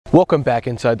Welcome back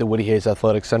inside the Woody Hayes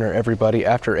Athletic Center, everybody.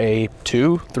 After a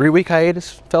 2-3 week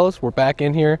hiatus, fellas, we're back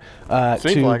in here.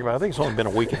 Seems like it, but I think it's only been a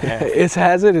week and a half.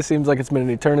 It seems like it's been an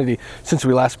eternity since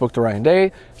we last spoke to Ryan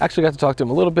Day. Actually got to talk to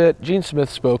him a little bit. Gene Smith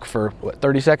spoke for,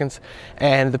 30 seconds?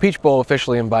 And the Peach Bowl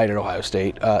officially invited Ohio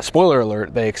State. Spoiler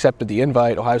alert, they accepted the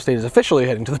invite. Ohio State is officially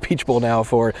heading to the Peach Bowl now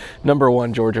for number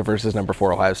 1 Georgia versus number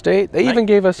 4 Ohio State. They even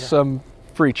gave us some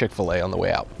free Chick-fil-A on the way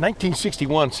out.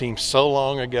 1961 seems so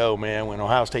long ago, man, when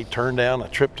Ohio State turned down a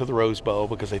trip to the Rose Bowl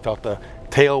because they thought the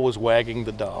tail was wagging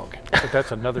the dog. But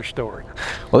that's another story.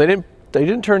 Well, they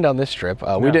didn't turn down this trip.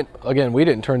 No. We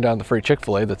didn't turn down the free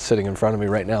Chick-fil-A that's sitting in front of me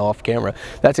right now off camera.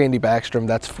 That's Andy Backstrom.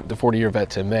 That's the 40-year vet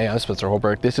Tim May. I'm Spencer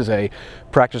Holbrook. This is a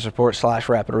practice report /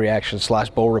 rapid reaction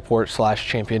 / bowl report /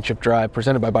 championship drive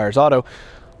presented by Byers Auto. A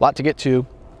lot to get to.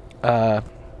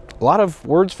 A lot of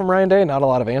words from Ryan Day, not a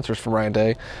lot of answers from Ryan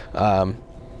Day.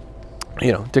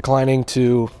 Declining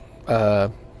to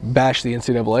bash the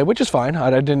NCAA, which is fine. I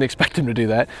didn't expect him to do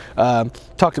that.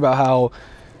 Talked about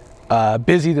how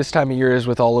busy this time of year is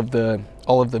with all of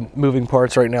the moving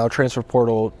parts right now: transfer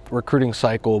portal, recruiting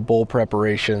cycle, bowl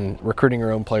preparation, recruiting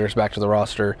your own players back to the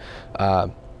roster.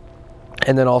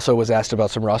 And then also was asked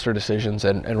about some roster decisions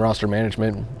and roster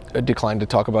management. Declined to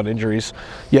talk about injuries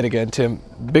yet again. Tim,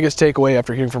 biggest takeaway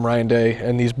after hearing from Ryan Day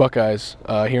and these Buckeyes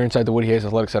here inside the Woody Hayes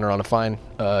Athletic Center on a fine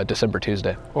December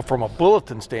Tuesday? Well, from a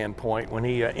bulletin standpoint, when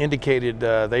he indicated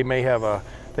they may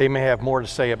have more to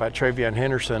say about TreVeyon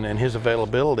Henderson and his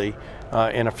availability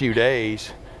in a few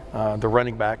days. The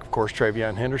running back, of course,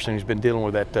 TreVeyon Henderson, who's been dealing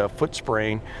with that foot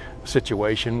sprain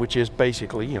situation, which is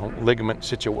basically, ligament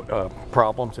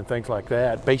problems and things like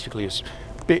that. Basically, it's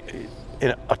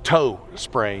a toe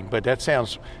sprain, but that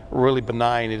sounds really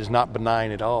benign. It is not benign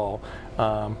at all,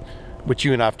 which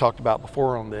you and I have talked about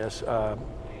before on this.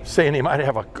 Saying he might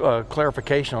have a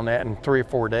clarification on that in 3 or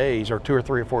 4 days, or 2 or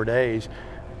 3 or 4 days,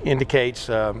 indicates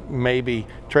maybe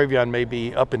TreVeyon may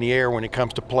be up in the air when it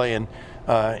comes to playing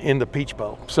in the Peach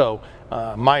Bowl. So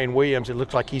Mayan Williams, it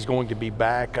looks like he's going to be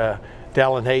back.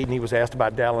 Dallin Hayden, he was asked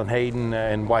about Dallin Hayden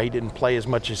and why he didn't play as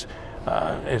much as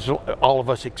all of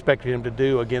us expected him to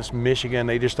do against Michigan.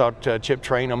 They just thought Chip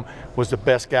Trayanum was the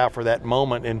best guy for that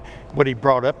moment. And what he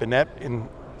brought up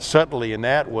subtly in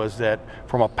that was that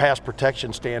from a pass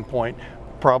protection standpoint,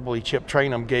 probably Chip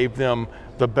Trayanum gave them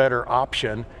the better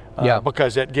option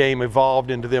because that game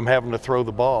evolved into them having to throw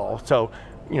the ball. So,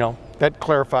 that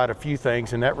clarified a few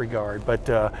things in that regard. But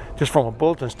just from a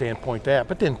bulletin standpoint,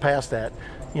 but then past that,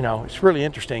 it's really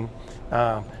interesting.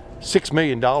 $6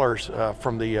 million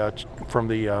from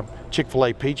the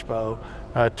Chick-fil-A Peach Bowl.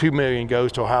 $2 million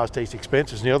goes to Ohio State's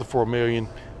expenses, and the other $4 million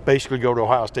basically go to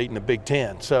Ohio State in the Big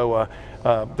Ten. So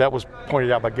that was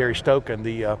pointed out by Gary Stokan,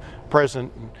 the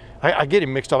president. I get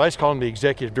him mixed up. I just call him the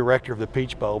executive director of the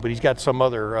Peach Bowl, but he's got some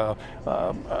other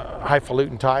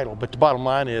highfalutin title. But the bottom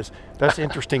line is that's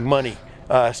interesting money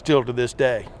still to this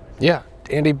day. Yeah.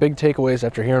 Andy, big takeaways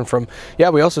after hearing from,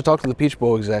 we also talked to the Peach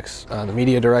Bowl execs, the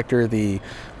media director, the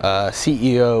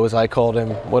CEO, as I called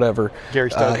him, whatever. Gary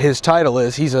Stokan. His title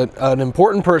is, he's an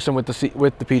important person with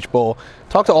the Peach Bowl.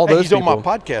 Talk to all those people. He's on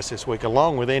my podcast this week,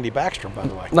 along with Andy Backstrom, by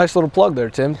the way. Nice little plug there,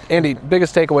 Tim. Andy,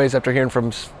 biggest takeaways after hearing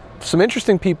from some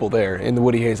interesting people there in the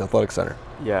Woody Hayes Athletic Center.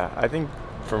 Yeah, I think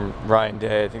from Ryan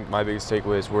Day, I think my biggest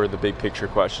takeaways were the big picture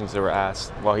questions that were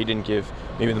asked. While he didn't give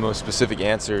maybe the most specific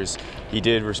answers, he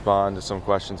did respond to some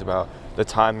questions about the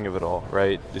timing of it all,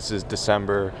 right? This is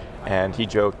December, and he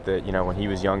joked that, when he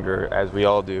was younger, as we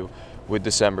all do, with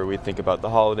December, we'd think about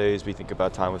the holidays, we think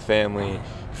about time with family,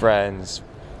 friends,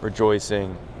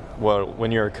 rejoicing. Well,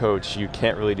 when you're a coach, you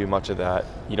can't really do much of that.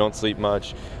 You don't sleep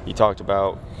much. He talked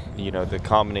about, the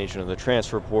combination of the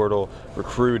transfer portal,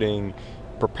 recruiting,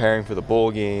 preparing for the bowl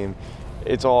game.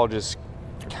 It's all just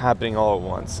happening all at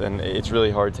once, and it's really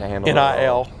hard to handle.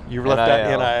 NIL. You left out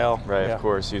NIL. Right, yeah. Of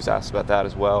course. He was asked about that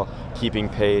as well. Keeping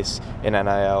pace in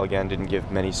NIL, again, didn't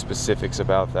give many specifics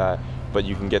about that, but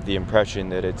you can get the impression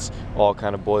that it's all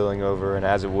kind of boiling over, and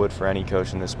as it would for any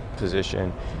coach in this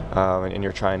position, and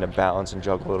you're trying to balance and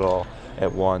juggle it all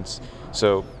at once.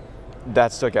 So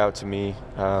that stuck out to me.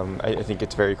 I think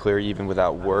it's very clear, even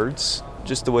without words,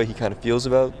 just the way he kind of feels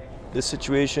about this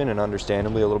situation, and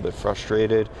understandably a little bit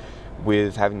frustrated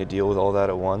with having to deal with all that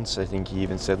at once. I think he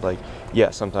even said,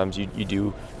 sometimes you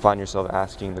do find yourself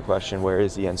asking the question, where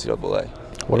is the NCAA?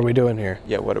 What are we doing here?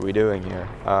 Yeah, what are we doing here?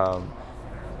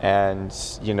 And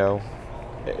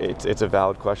it's a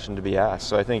valid question to be asked.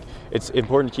 So I think it's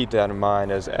important to keep that in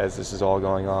mind as this is all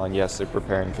going on. Yes, they're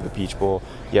preparing for the Peach Bowl.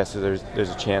 Yes, there's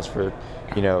a chance for,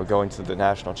 going to the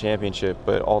national championship,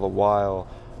 but all the while,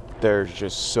 there's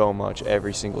just so much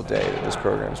every single day that this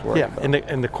program's working about.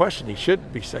 And the question he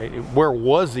should be saying, where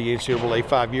was the NCAA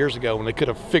 5 years ago when they could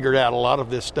have figured out a lot of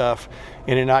this stuff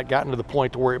and it not gotten to the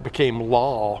point to where it became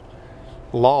law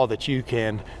that you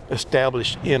can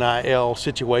establish NIL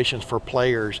situations for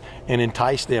players and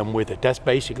entice them with it. That's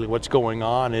basically what's going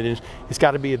on. It's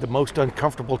got to be the most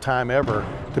uncomfortable time ever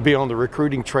to be on the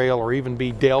recruiting trail or even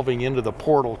be delving into the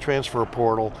portal, transfer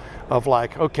portal of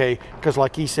like, okay, because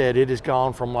like he said, it has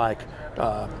gone from like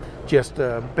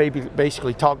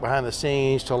basically talk behind the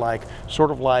scenes to like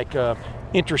sort of like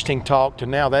interesting talk to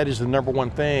now that is the number one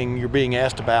thing you're being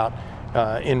asked about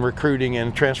in recruiting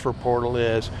and transfer portal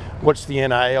is what's the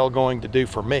NIL going to do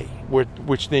for me,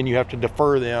 which then you have to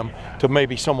defer them to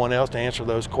maybe someone else to answer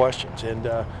those questions. And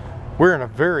we're in a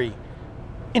very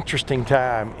interesting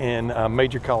time in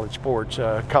major college sports,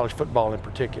 college football in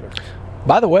particular.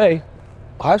 By the way,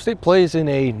 Ohio State plays in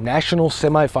a national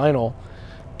semifinal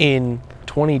in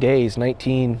 20 days,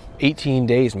 18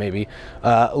 days maybe,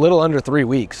 a little under 3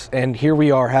 weeks. And here we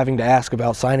are having to ask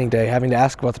about signing day, having to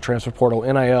ask about the transfer portal,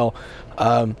 NIL.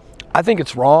 I think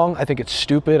it's wrong. I think it's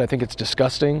stupid. I think it's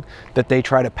disgusting that they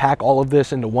try to pack all of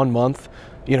this into 1 month.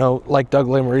 You know, like Doug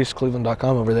Lesmerises,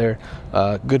 Cleveland.com over there,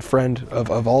 good friend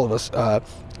of all of us,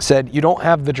 said you don't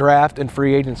have the draft and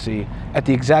free agency at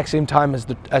the exact same time as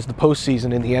the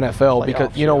postseason in the NFL.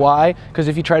 Because you know why? Because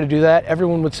if you try to do that,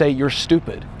 everyone would say you're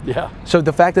stupid. Yeah. So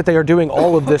the fact that they are doing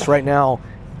all of this right now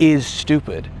is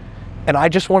stupid. And I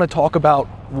just want to talk about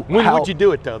when would you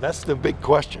do it though? That's the big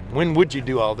question. When would you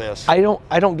do all this? I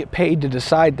don't get paid to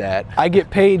decide that. I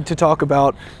get paid to talk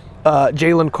about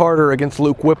Jalen Carter against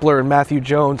Luke Whippler and Matthew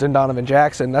Jones and Donovan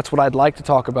Jackson. That's what I'd like to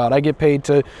talk about. I get paid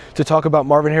to talk about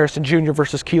Marvin Harrison Jr.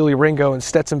 versus Keely Ringo and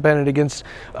Stetson Bennett against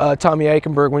Tommy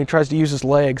Eichenberg when he tries to use his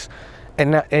legs.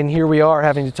 And here we are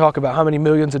having to talk about how many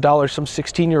millions of dollars some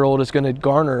 16-year-old is going to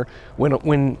garner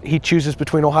when he chooses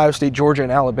between Ohio State, Georgia,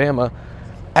 and Alabama.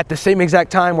 At the same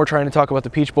exact time we're trying to talk about the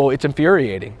Peach Bowl. It's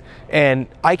infuriating. And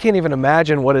I can't even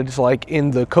imagine what it's like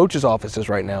in the coaches' offices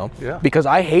right now because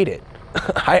I hate it.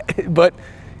 But,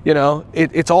 you know,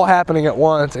 it's all happening at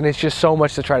once, and it's just so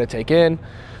much to try to take in.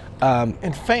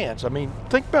 And fans, I mean,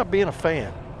 think about being a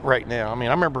fan right now. I mean,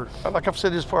 I remember, like I've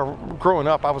said this before, growing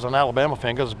up, I was an Alabama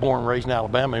fan because I was born and raised in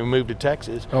Alabama and we moved to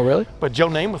Texas. Oh, really? But Joe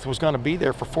Namath was going to be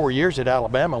there for 4 years at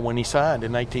Alabama when he signed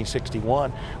in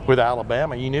 1961 with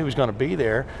Alabama. You knew he was going to be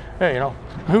there. You know,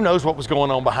 who knows what was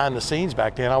going on behind the scenes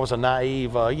back then. I was a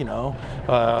naive, 9 to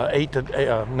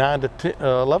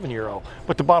 11-year-old.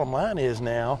 But the bottom line is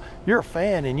now, you're a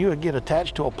fan and you get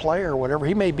attached to a player or whatever.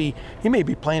 He may be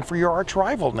playing for your arch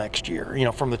rival next year, you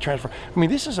know, from the transfer. I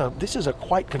mean, this is a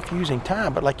quite confusing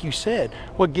time, but like you said,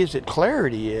 what gives it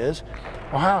clarity is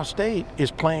Ohio State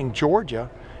is playing Georgia,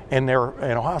 and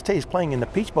Ohio State is playing in the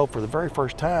Peach Bowl for the very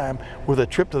first time with a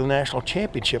trip to the national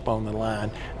championship on the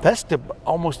line. That's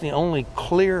almost the only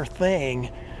clear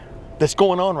thing that's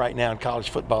going on right now in college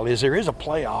football is there is a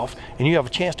playoff, and you have a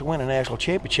chance to win a national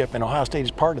championship, and Ohio State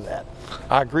is part of that.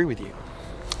 I agree with you.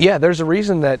 Yeah, there's a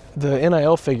reason that the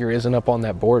NIL figure isn't up on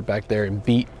that board back there in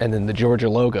beat, and then the Georgia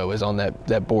logo is on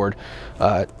that board.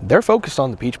 They're focused on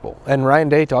the Peach Bowl. And Ryan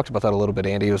Day talked about that a little bit,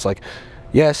 Andy. He was like,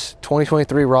 yes,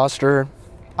 2023 roster,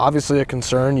 obviously a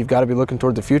concern. You've got to be looking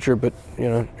toward the future, but you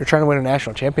know, you're trying to win a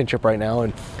national championship right now.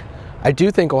 And I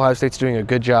do think Ohio State's doing a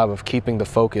good job of keeping the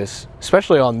focus,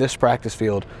 especially on this practice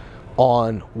field,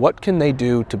 on what can they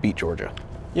do to beat Georgia.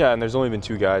 Yeah, and there's only been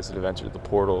 2 guys that have entered the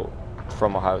portal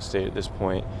from Ohio State at this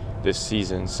point this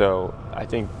season, so I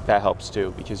think that helps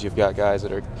too, because you've got guys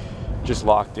that are just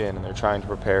locked in and they're trying to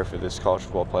prepare for this college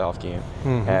football playoff game.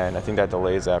 And I think that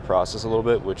delays that process a little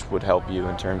bit, which would help you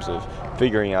in terms of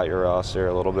figuring out your roster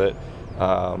a little bit.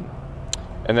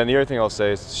 And then the other thing I'll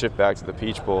say is to shift back to the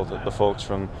Peach Bowl. The folks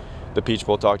from the Peach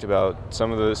Bowl talked about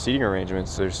some of the seating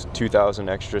arrangements. There's 2,000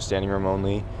 extra standing room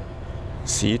only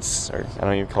seats, or I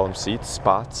don't even call them seats,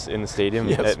 spots in the stadium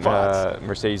at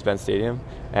Mercedes-Benz Stadium,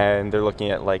 and they're looking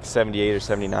at like 78 or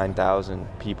 79,000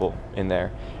 people in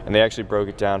there. And they actually broke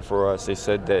it down for us. They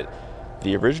said that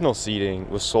the original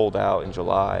seating was sold out in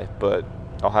July, but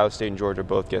Ohio State and Georgia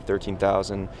both get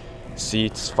 13,000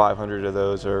 seats. 500 of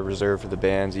those are reserved for the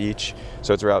bands each,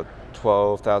 so it's around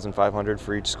 12,500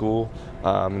 for each school.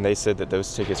 And they said that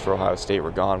those tickets for Ohio State were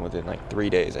gone within like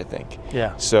 3 days, I think.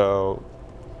 Yeah. So,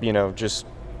 you know, just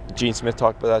Gene Smith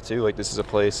talked about that too. Like, this is a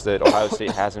place that Ohio State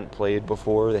hasn't played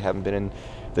before. They haven't been in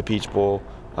the Peach Bowl.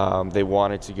 They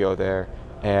wanted to go there,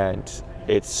 and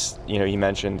it's, you know, you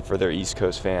mentioned for their East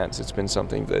Coast fans, it's been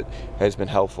something that has been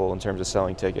helpful in terms of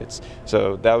selling tickets.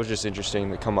 So that was just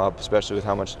interesting to come up, especially with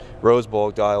how much Rose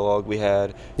Bowl dialogue we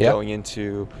had going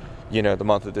into the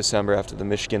month of December after the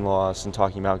Michigan loss and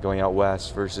talking about going out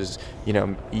west versus,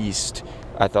 east.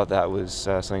 I thought that was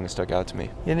something that stuck out to me.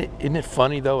 Isn't it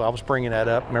funny, though? I was bringing that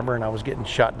up, remember, and I was getting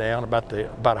shot down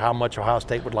about how much Ohio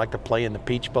State would like to play in the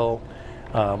Peach Bowl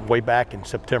way back in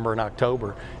September and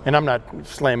October. And I'm not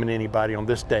slamming anybody on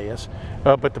this dais,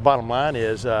 but the bottom line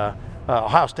is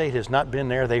Ohio State has not been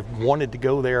there. They've wanted to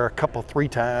go there three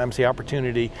times. The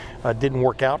opportunity didn't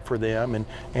work out for them.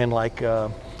 And like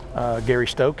Gary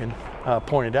Stoken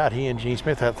pointed out, he and Gene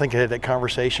Smith, I think, had that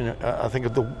conversation, I think,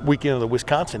 of the weekend of the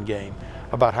Wisconsin game,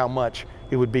 about how much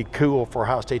it would be cool for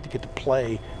Ohio State to get to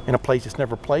play in a place it's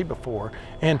never played before.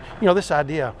 And, this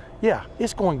idea,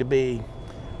 it's going to be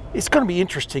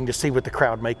interesting to see what the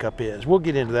crowd makeup is. We'll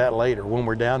get into that later when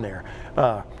we're down there.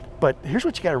 But here's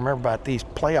what you got to remember about these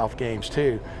playoff games,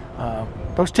 too.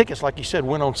 Those tickets, like you said,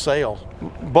 went on sale.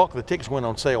 Bulk of the tickets went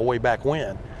on sale way back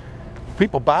when.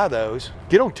 People buy those.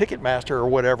 Get on Ticketmaster or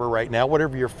whatever right now,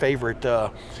 whatever your favorite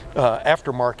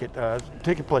aftermarket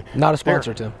ticket play. Not a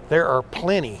sponsor, Tim. There are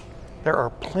plenty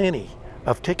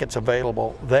of tickets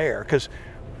available there because,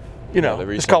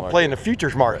 it's called playing the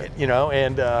futures market,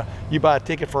 and you buy a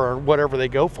ticket for whatever they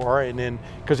go for, and then,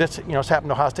 because it's happened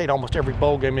to Ohio State, almost every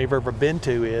bowl game they've ever been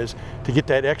to is to get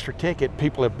that extra ticket.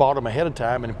 People have bought them ahead of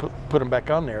time and put them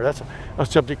back on there. That's a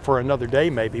subject for another day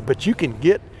maybe, but you can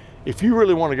get, if you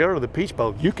really want to go to the Peach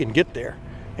Bowl, you can get there.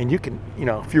 And you can,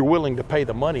 if you're willing to pay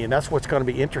the money, and that's what's going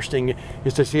to be interesting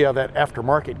is to see how that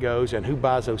aftermarket goes and who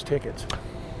buys those tickets.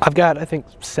 I've got, I think,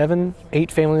 7,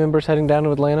 8 family members heading down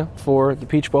to Atlanta for the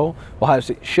Peach Bowl. Ohio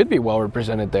State should be well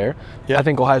represented there. Yeah. I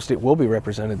think Ohio State will be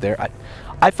represented there.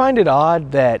 I find it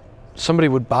odd that somebody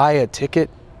would buy a ticket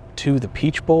to the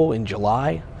Peach Bowl in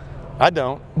July. I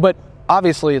don't. But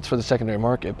obviously it's for the secondary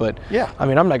market. But, yeah, I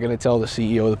mean, I'm not going to tell the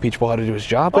CEO of the Peach Bowl how to do his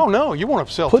job. Oh, no, you want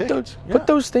to sell tickets. Put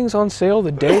those things on sale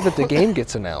the day that the game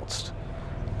gets announced.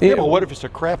 Yeah, but what if it's a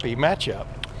crappy matchup?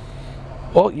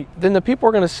 Well, then the people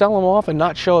are going to sell them off and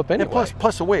not show up anyway. And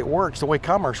plus the way it works, the way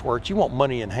commerce works, you want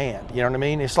money in hand. You know what I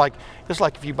mean? It's like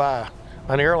if you buy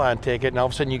an airline ticket and all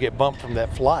of a sudden you get bumped from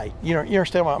that flight. You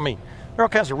understand what I mean? There are all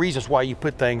kinds of reasons why you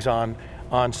put things on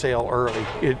sale early.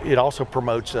 It also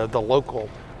promotes the local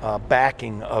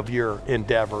backing of your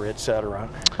endeavor, etc.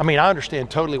 I mean, I understand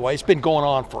totally why it's been going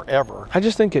on forever. I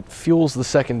just think it fuels the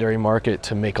secondary market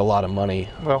to make a lot of money.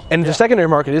 Well, and the secondary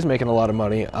market is making a lot of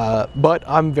money. But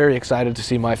I'm very excited to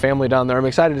see my family down there. I'm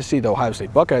excited to see the Ohio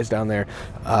State Buckeyes down there.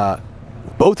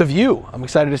 Both of you, I'm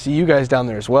excited to see you guys down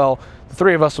there as well. The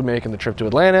three of us will be making the trip to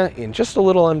Atlanta in just a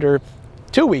little under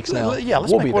 2 weeks now. Yeah,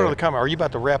 let's make one other comment. Are you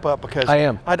about to wrap up? Because I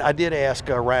am. I did ask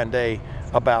Ryan Day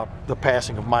about the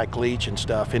passing of Mike Leach and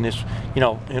stuff, and this,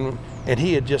 and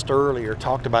he had just earlier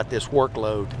talked about this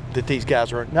workload that these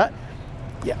guys are not.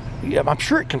 Yeah, I'm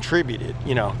sure it contributed,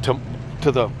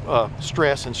 to the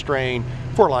stress and strain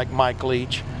for like Mike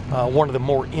Leach, one of the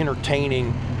more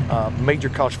entertaining major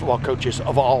college football coaches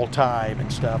of all time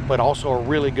and stuff, but also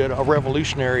a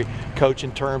revolutionary coach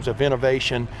in terms of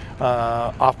innovation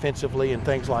offensively and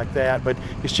things like that. But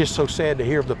it's just so sad to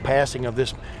hear of the passing of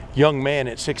this young man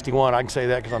at 61. I can say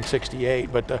that because I'm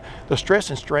 68. But the stress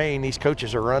and strain these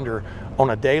coaches are under on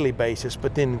a daily basis,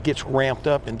 but then gets ramped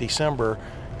up in December,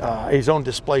 is on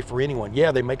display for anyone.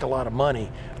 Yeah, they make a lot of money,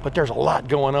 but there's a lot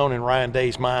going on in Ryan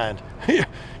Day's mind.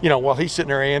 While he's sitting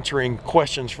there answering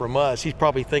questions from us, he's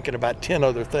probably thinking about 10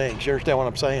 other things. You understand what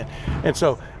I'm saying? And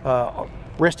so,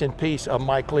 rest in peace,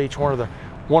 Mike Leach, one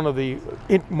of the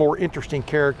more interesting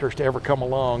characters to ever come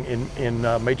along in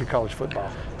major college football.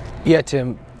 Yeah,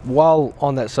 Tim. While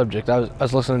on that subject, I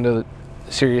was listening to the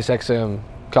Sirius XM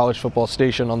college football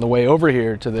station on the way over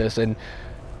here to this, and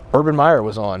Urban Meyer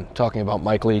was on talking about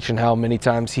Mike Leach and how many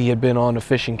times he had been on a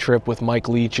fishing trip with Mike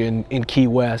Leach in Key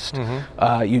West.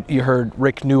 Mm-hmm. You heard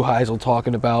Rick Neuheisel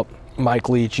talking about Mike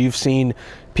Leach. You've seen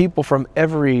people from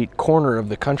every corner of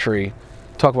the country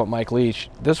talk about Mike Leach.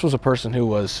 This was a person who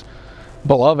was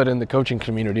beloved in the coaching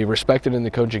community, respected in the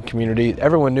coaching community.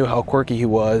 Everyone knew how quirky he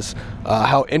was,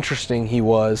 how interesting he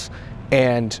was,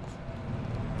 and,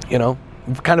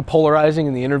 kind of polarizing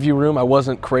in the interview room. I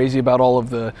wasn't crazy about all of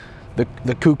the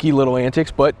kooky little antics,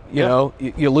 but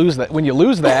you lose that. When you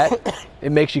lose that,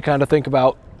 it makes you kind of think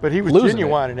about. But he was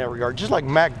genuine in that regard. Just like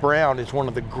Mac Brown is one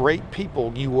of the great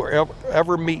people you will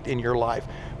ever meet in your life.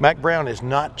 Mac Brown has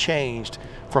not changed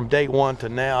from day one to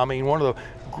now. I mean, one of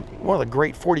the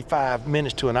great 45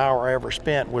 minutes to an hour I ever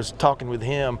spent was talking with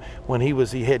him when he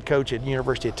was the head coach at the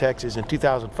University of Texas in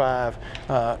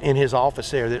 2005 in his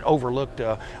office there that overlooked,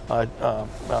 it's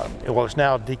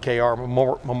now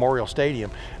DKR Memorial Stadium.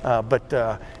 But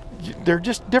they're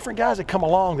just different guys that come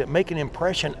along that make an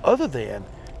impression other than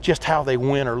just how they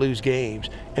win or lose games.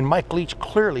 And Mike Leach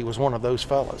clearly was one of those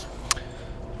fellas.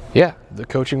 Yeah, the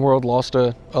coaching world lost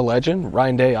a legend.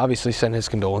 Ryan Day obviously sent his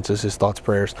condolences, his thoughts,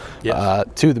 prayers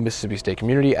to the Mississippi State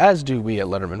community, as do we at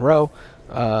Letterman Row.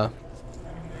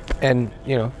 And,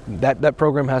 you know, that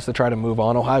program has to try to move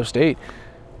on. Ohio State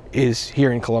is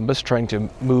here in Columbus trying to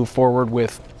move forward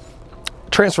with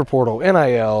transfer portal,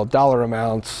 NIL, dollar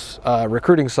amounts,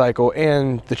 recruiting cycle,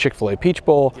 and the Chick-fil-A Peach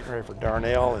Bowl. Getting ready for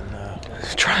Darnell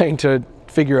and trying to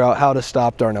figure out how to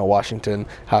stop Darnell Washington,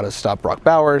 how to stop Brock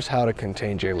Bowers, how to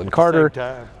contain Jalen Carter.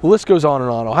 The list goes on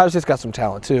and on. Ohio State's got some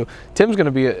talent too. Tim's going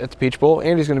to be at the Peach Bowl.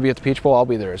 Andy's going to be at the Peach Bowl. I'll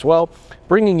be there as well,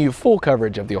 bringing you full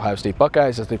coverage of the Ohio State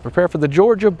Buckeyes as they prepare for the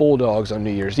Georgia Bulldogs on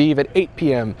New Year's Eve at 8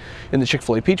 p.m. in the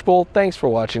Chick-fil-A Peach Bowl. Thanks for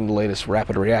watching the latest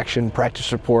Rapid Reaction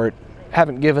practice report.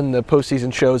 Haven't given the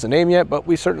postseason shows a name yet, but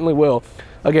we certainly will.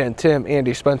 Again, Tim,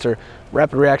 Andy, Spencer,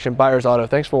 Rapid Reaction, Buyers Auto,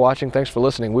 thanks for watching, thanks for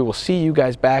listening. We will see you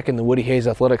guys back in the Woody Hayes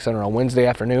Athletic Center on Wednesday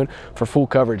afternoon for full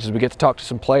coverage as we get to talk to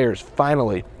some players,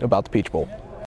 finally, about the Peach Bowl.